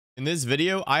In this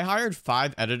video, I hired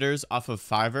 5 editors off of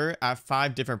Fiverr at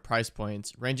 5 different price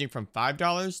points, ranging from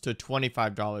 $5 to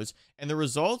 $25, and the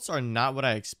results are not what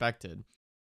I expected.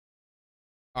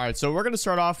 Alright, so we're going to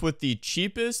start off with the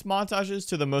cheapest montages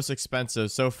to the most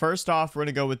expensive. So first off, we're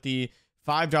going to go with the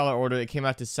 $5 order. It came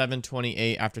out to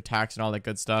 $7.28 after tax and all that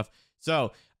good stuff.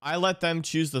 So I let them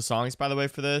choose the songs, by the way,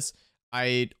 for this.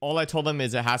 All I told them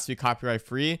is it has to be copyright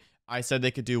free. I said they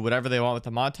could do whatever they want with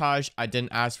the montage. I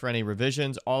didn't ask for any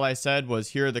revisions. All I said was,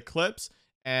 here are the clips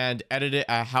and edit it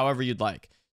however you'd like.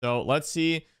 So let's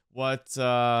see what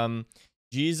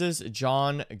Jesus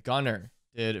John Gunner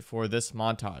did for this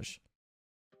montage.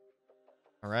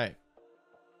 All right.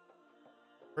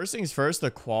 First things first,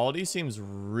 the quality seems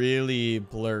really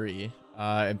blurry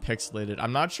and pixelated.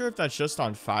 I'm not sure if that's just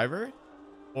on Fiverr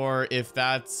or if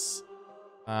that's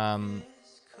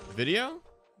video.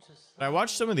 But I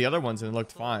watched some of the other ones and it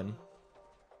looked fine.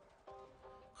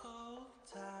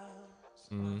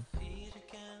 A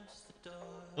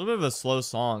little bit of a slow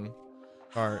song.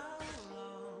 Start.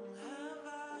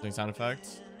 Doing sound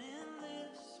effects.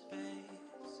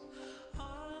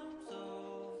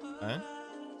 Okay.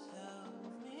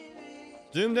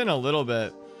 Zoomed in a little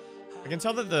bit. I can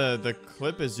tell that the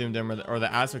clip is zoomed in or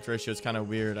the aspect ratio is kind of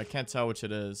weird. I can't tell which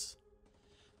it is.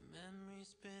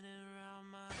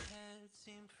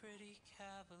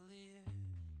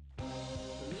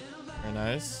 Very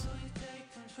nice.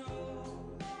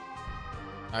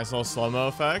 Nice little slow-mo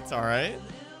effect. All right.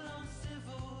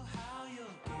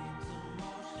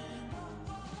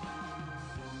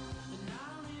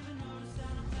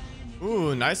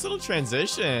 Ooh, nice little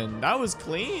transition. That was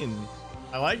clean.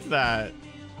 I liked that.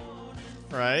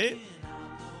 Right?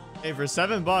 Hey, for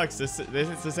 $7, this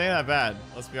ain't that bad.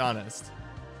 Let's be honest.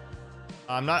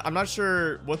 I'm not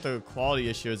sure what the quality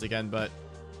issue is again, but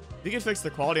if you can fix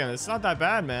the quality on it, it's not that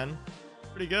bad, man.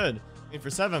 Pretty good. I mean, for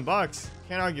 $7,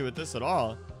 can't argue with this at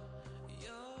all.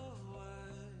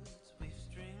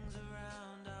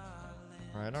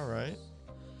 All right, all right.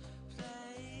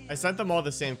 I sent them all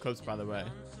the same clips, by the way.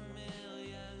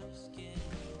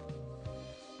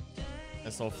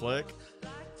 Nice little flick.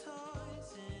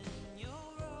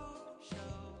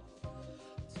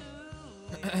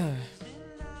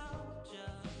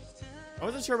 I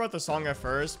wasn't sure about the song at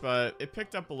first, but it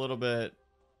picked up a little bit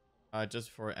just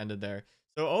before it ended there.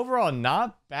 So overall,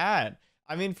 not bad.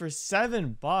 I mean, for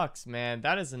 $7, man,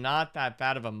 that is not that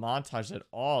bad of a montage at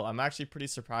all. I'm actually pretty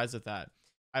surprised with that.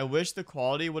 I wish the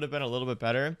quality would have been a little bit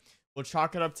better. We'll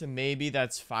chalk it up to maybe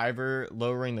that's Fiverr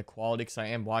lowering the quality because I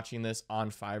am watching this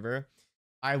on Fiverr.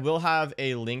 I will have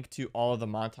a link to all of the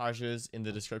montages in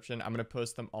the description. I'm going to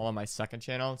post them all on my second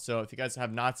channel. So if you guys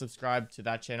have not subscribed to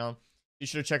that channel, be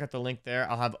sure to check out the link there.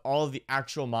 I'll have all of the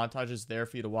actual montages there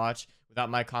for you to watch without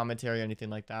my commentary or anything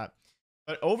like that.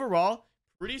 But overall,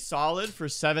 pretty solid for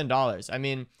 $7. I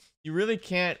mean, you really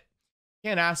can't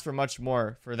ask for much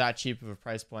more for that cheap of a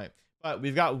price point. But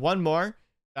we've got one more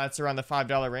that's around the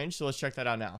 $5 range. So let's check that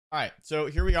out now. All right. So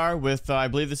here we are with, I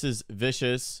believe this is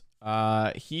Vicious.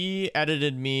 He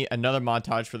edited me another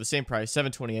montage for the same price,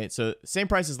 $7.28. So same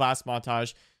price as last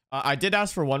montage. I did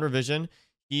ask for one revision.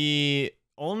 The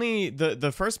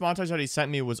first montage that he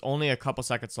sent me was only a couple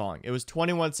seconds long. It was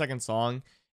 21 seconds long,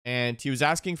 and he was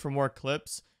asking for more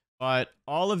clips, but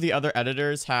all of the other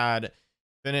editors had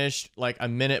finished like a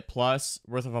minute plus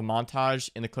worth of a montage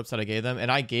in the clips that I gave them,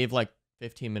 and I gave like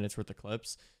 15 minutes worth of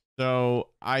clips. So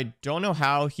I don't know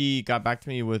how he got back to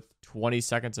me with 20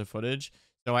 seconds of footage.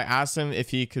 So I asked him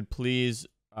if he could please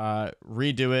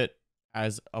redo it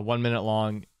as a 1 minute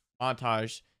long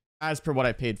montage as per what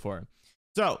I paid for.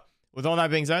 So with all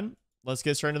that being said, let's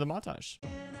get straight into the montage.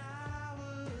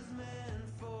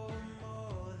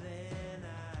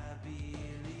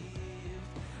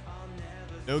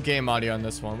 No game audio on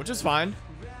this one, which is fine.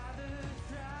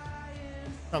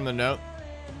 From the note.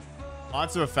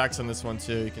 Lots of effects on this one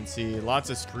too. You can see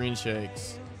lots of screen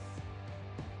shakes.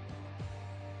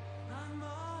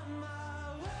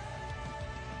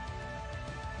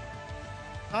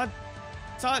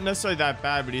 It's not necessarily that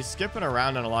bad, but he's skipping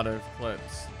around on a lot of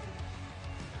clips.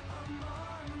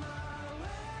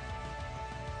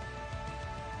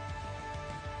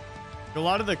 A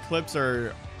lot of the clips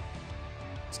are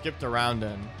skipped around in.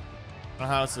 I don't know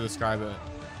how else to describe it.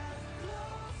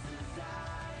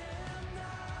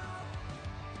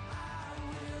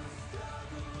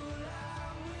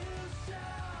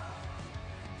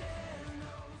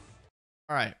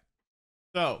 All right.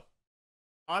 So,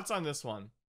 thoughts on this one.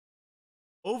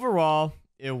 Overall,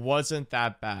 it wasn't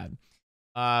that bad.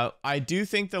 I do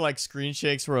think that like screen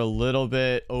shakes were a little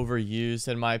bit overused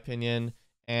in my opinion.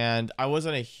 And I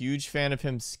wasn't a huge fan of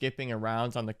him skipping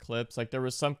around on the clips. Like there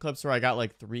was some clips where I got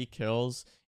like 3 kills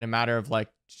in a matter of like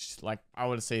I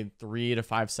would say 3 to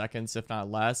 5 seconds, if not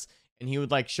less. And he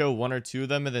would like show 1 or 2 of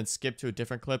them and then skip to a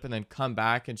different clip and then come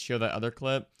back and show that other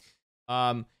clip.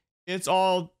 It's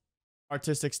all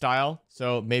artistic style,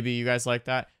 so maybe you guys like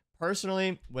that.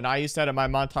 Personally, when I used to edit my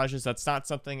montages, that's not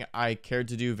something I cared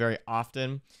to do very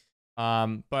often.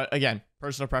 But again,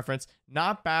 personal preference.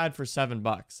 Not bad for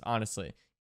 $7, honestly.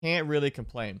 Can't really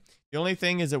complain. The only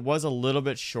thing is it was a little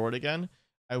bit short again.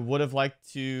 I would have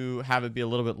liked to have it be a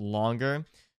little bit longer.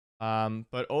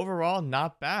 But overall,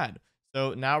 not bad.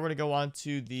 So now we're going to go on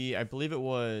to the, I believe it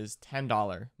was $10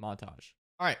 montage.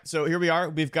 All right, so here we are.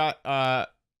 We've got a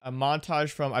montage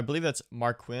from, I believe that's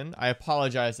Marquin. I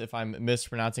apologize if I'm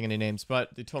mispronouncing any names,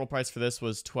 but the total price for this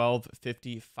was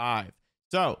 $12.55.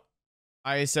 So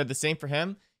I said the same for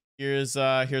him. Here's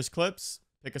clips.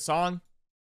 Pick a song.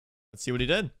 Let's see what he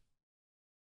did.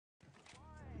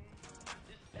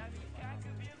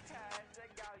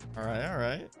 All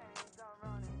right.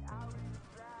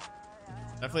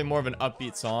 Definitely more of an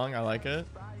upbeat song. I like it.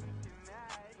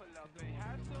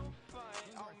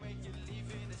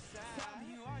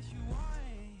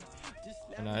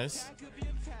 Nice.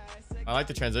 I like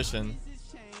the transition.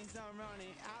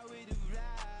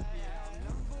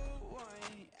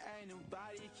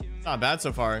 Not bad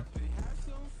so far.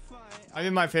 I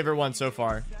mean, my favorite one so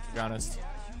far, to be honest.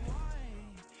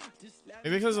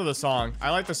 Maybe because of the song.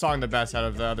 I like the song the best out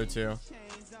of the other two.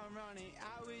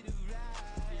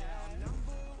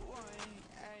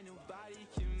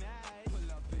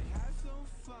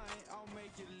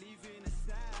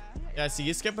 Yeah, see,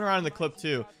 he's skipping around in the clip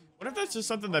too. What if that's just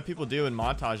something that people do in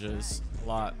montages a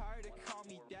lot?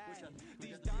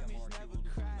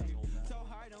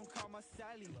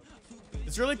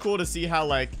 It's really cool to see how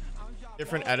like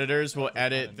different editors will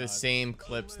edit the same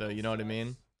clips though, you know what I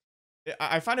mean?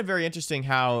 I find it very interesting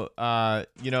how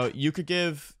you know, you could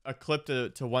give a clip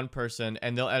to one person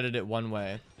and they'll edit it one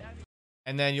way,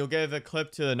 and then you'll give a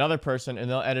clip to another person and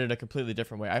they'll edit it a completely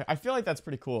different way. I feel like that's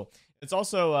pretty cool. It's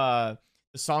also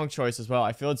the song choice as well.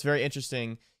 I feel it's very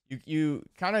interesting. You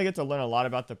kind of get to learn a lot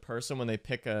about the person when they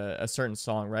pick a certain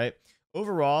song, right?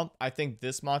 Overall, I think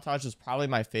this montage is probably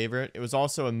my favorite. It was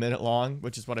also a minute long,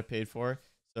 which is what I paid for,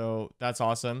 so that's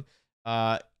awesome.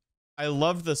 I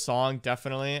loved the song,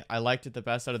 definitely. I liked it the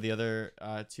best out of the other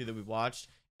two that we watched.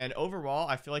 And overall,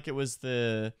 I feel like it was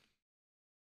the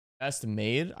best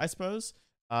made, I suppose.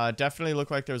 Definitely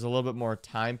looked like there was a little bit more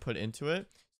time put into it.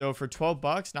 So for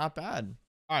 $12, not bad.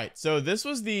 All right, so this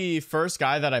was the first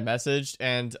guy that I messaged.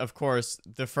 And of course,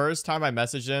 the first time I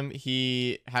messaged him,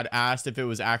 he had asked if it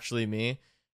was actually me.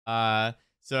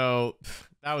 So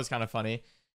that was kind of funny.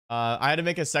 I had to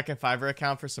make a second Fiverr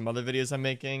account for some other videos I'm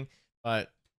making,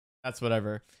 but that's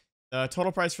whatever. The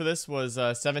total price for this was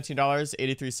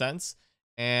 $17.83.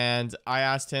 And I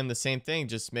asked him the same thing.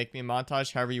 Just make me a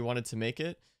montage however you wanted to make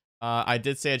it. I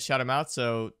did say I'd shout him out.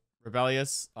 So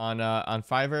Rebellious on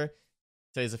Fiverr.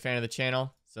 Say he's a fan of the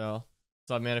channel. So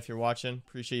what's up, man? If you're watching,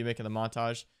 appreciate you making the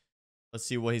montage. Let's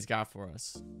see what he's got for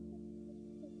us.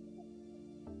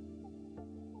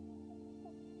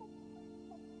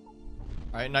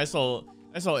 All right, nice little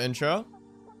intro.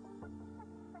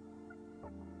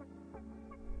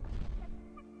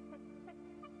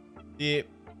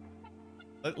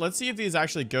 Let's see if these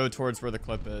actually go towards where the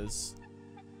clip is.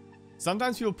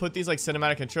 Sometimes people put these like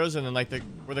cinematic intros and then like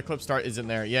where the clip start isn't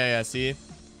there. Yeah, see.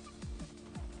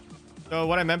 So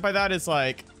what I meant by that is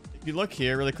like, if you look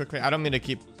here really quickly, I don't mean to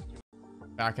keep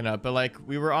backing up, but like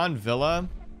we were on Villa,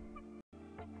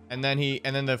 and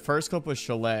then the first clip was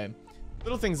Chalet.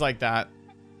 Little things like that.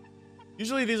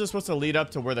 Usually these are supposed to lead up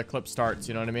to where the clip starts,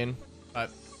 you know what I mean?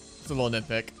 But it's a little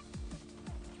nitpick.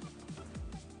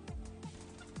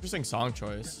 Interesting song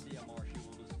choice. You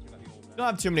don't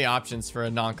have too many options for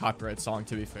a non-copyright song,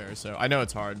 to be fair, so I know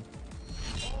it's hard.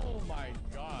 Oh my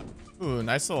god. Ooh,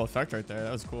 nice little effect right there.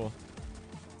 That was cool.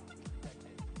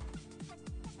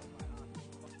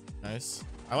 Nice.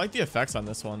 I like the effects on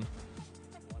this one.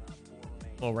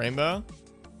 Little rainbow.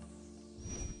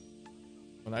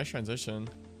 Oh, nice transition.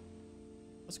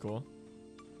 That's cool.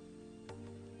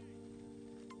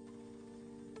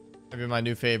 Maybe my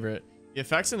new favorite. The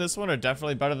effects in this one are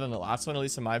definitely better than the last one, at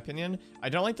least in my opinion. I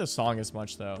don't like the song as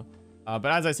much though. But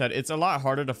as I said, it's a lot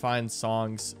harder to find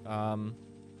songs. What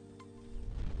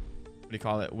do you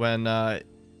call it? When they're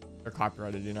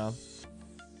copyrighted, you know?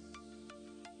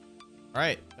 All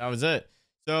right, that was it.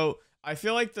 So I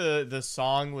feel like the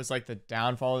song was like the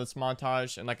downfall of this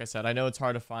montage. And like I said, I know it's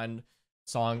hard to find a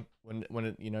song when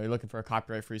it, you know, you're looking for a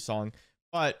copyright free song.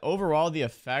 But overall, the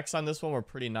effects on this one were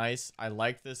pretty nice. I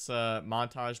like this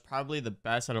montage, probably the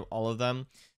best out of all of them.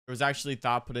 There was actually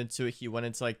thought put into it. He went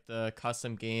into like the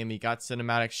custom game. He got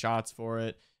cinematic shots for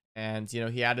it. And, you know,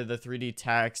 he added the 3D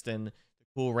text and the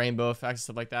cool rainbow effects and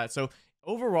stuff like that. So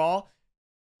overall,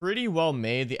 pretty well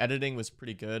made. The editing was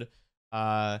pretty good.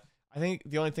 I think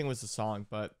the only thing was the song,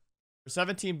 but for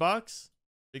 17 bucks,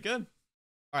 pretty good.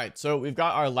 All right, so we've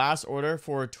got our last order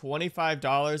for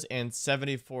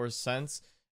 $25.74.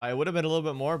 It would have been a little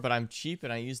bit more, but I'm cheap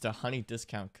and I used a Honey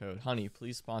discount code. Honey,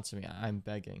 please sponsor me. I'm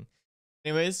begging.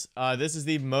 Anyways, this is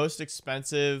the most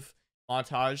expensive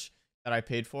montage that I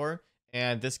paid for,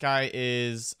 and this guy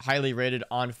is highly rated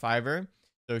on Fiverr.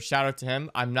 So shout out to him.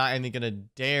 I'm not even gonna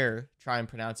dare try and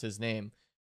pronounce his name,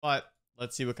 but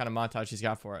let's see what kind of montage he's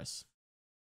got for us.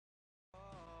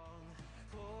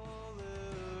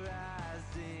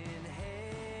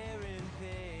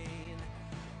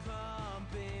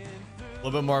 A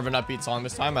little bit more of an upbeat song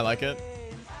this time. I like it.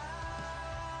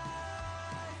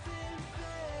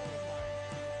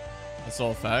 Nice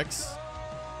little effects.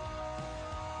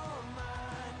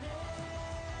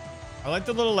 I like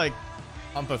the little like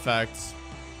pump effects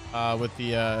with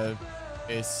the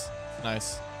bass.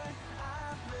 Nice.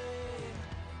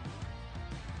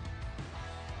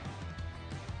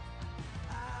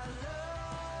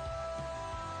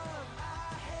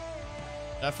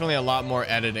 Definitely a lot more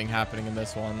editing happening in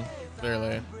this one.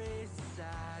 Clearly.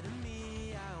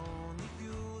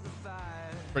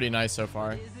 Pretty nice so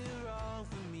far.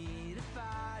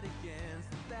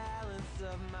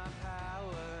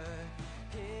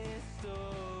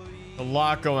 A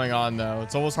lot going on though.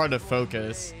 It's almost hard to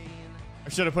focus. I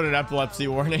should have put an epilepsy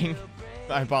warning.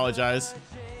 I apologize.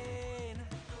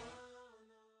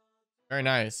 Very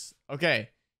nice. Okay.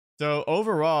 So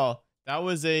overall, that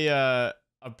was a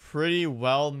pretty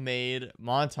well made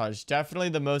montage. Definitely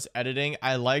the most editing.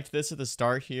 I liked this at the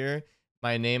start here.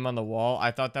 My name on the wall.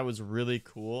 I thought that was really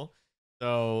cool.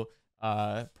 So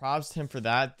props to him for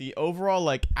that. The overall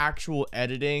like actual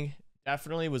editing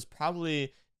definitely was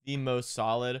probably the most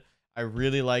solid. I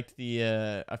really liked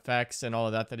the effects and all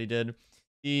of that he did.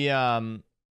 The and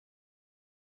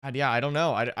yeah, I don't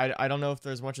know. I don't know if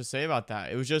there's much to say about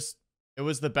that. It was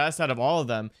the best out of all of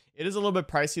them. It is a little bit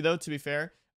pricey though, to be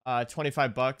fair.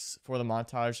 25 bucks for the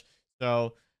montage.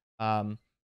 So if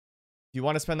you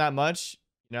want to spend that much,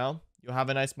 you know, you'll have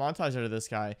a nice montage out of this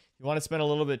guy. If you want to spend a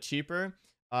little bit cheaper,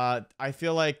 I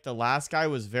feel like the last guy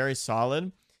was very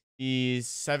solid. The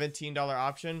 $17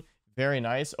 option, very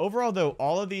nice. Overall though,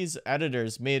 all of these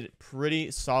editors made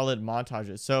pretty solid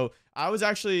montages. So I was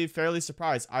actually fairly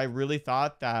surprised. I really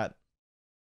thought that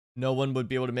no one would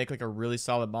be able to make like a really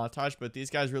solid montage, but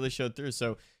these guys really showed through.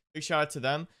 So big shout out to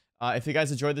them. If you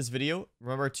guys enjoyed this video,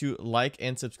 remember to like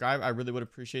and subscribe. I really would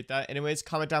appreciate that. Anyways,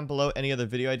 comment down below any other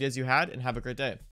video ideas you had, and have a great day.